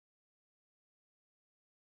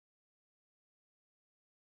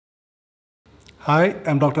Hi,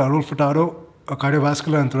 I'm Dr. Arul Furtado, a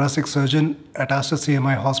cardiovascular and thoracic surgeon at Aster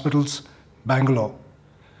CMI hospitals, Bangalore.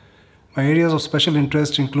 My areas of special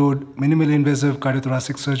interest include minimally invasive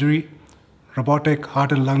cardiothoracic surgery, robotic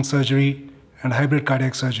heart and lung surgery, and hybrid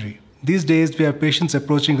cardiac surgery. These days, we have patients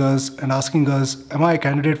approaching us and asking us, am I a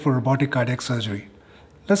candidate for robotic cardiac surgery?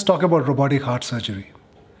 Let's talk about robotic heart surgery.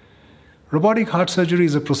 Robotic heart surgery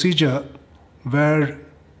is a procedure where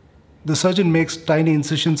the surgeon makes tiny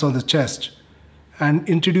incisions on the chest and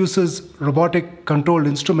introduces robotic controlled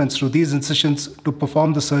instruments to these incisions to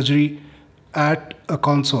perform the surgery at a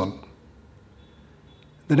console.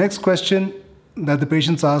 The next question that the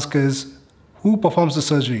patients ask is, who performs the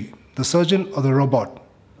surgery, the surgeon or the robot?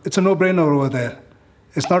 It's a no-brainer over there.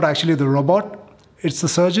 It's not actually the robot, it's the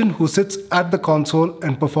surgeon who sits at the console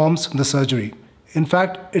and performs the surgery. In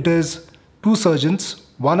fact, it is two surgeons,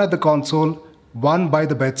 one at the console, one by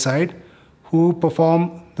the bedside, who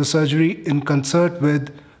perform the surgery in concert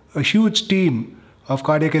with a huge team of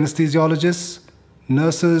cardiac anesthesiologists,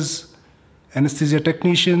 nurses, anesthesia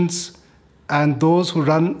technicians, and those who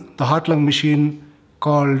run the heart-lung machine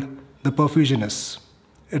called the perfusionists.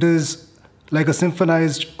 It is like a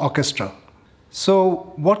symphonized orchestra.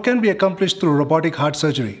 So what can be accomplished through robotic heart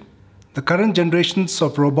surgery? The current generations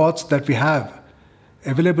of robots that we have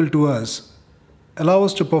available to us allow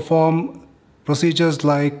us to perform procedures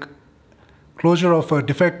like closure of a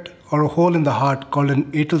defect or a hole in the heart called an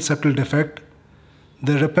atrial septal defect,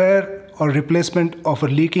 the repair or replacement of a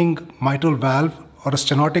leaking mitral valve or a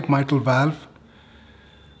stenotic mitral valve,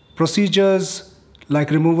 procedures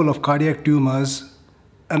like removal of cardiac tumors,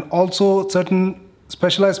 and also certain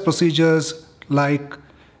specialized procedures like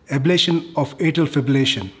ablation of atrial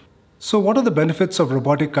fibrillation. So what are the benefits of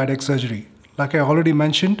robotic cardiac surgery? Like I already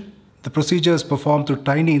mentioned, the procedure is performed through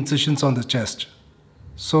tiny incisions on the chest.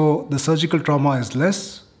 So the surgical trauma is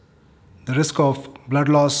less, the risk of blood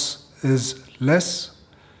loss is less,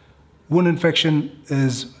 wound infection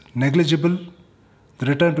is negligible, the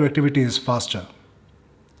return to activity is faster.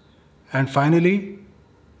 And finally,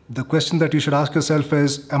 the question that you should ask yourself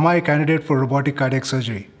is, am I a candidate for robotic cardiac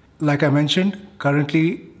surgery? Like I mentioned,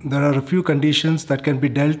 currently there are a few conditions that can be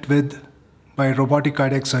dealt with by robotic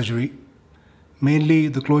cardiac surgery, mainly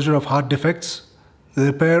the closure of heart defects, the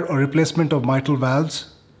repair or replacement of mitral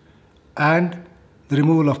valves, and the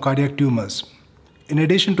removal of cardiac tumors. In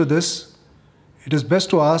addition to this, it is best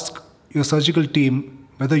to ask your surgical team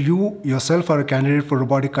whether you yourself are a candidate for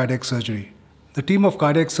robotic cardiac surgery. The team of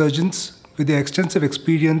cardiac surgeons, with the extensive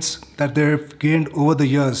experience that they have gained over the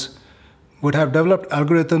years, would have developed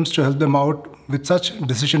algorithms to help them out with such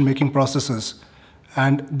decision-making processes.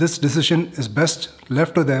 And this decision is best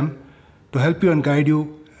left to them to help you and guide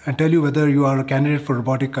you and tell you whether you are a candidate for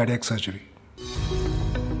robotic cardiac surgery.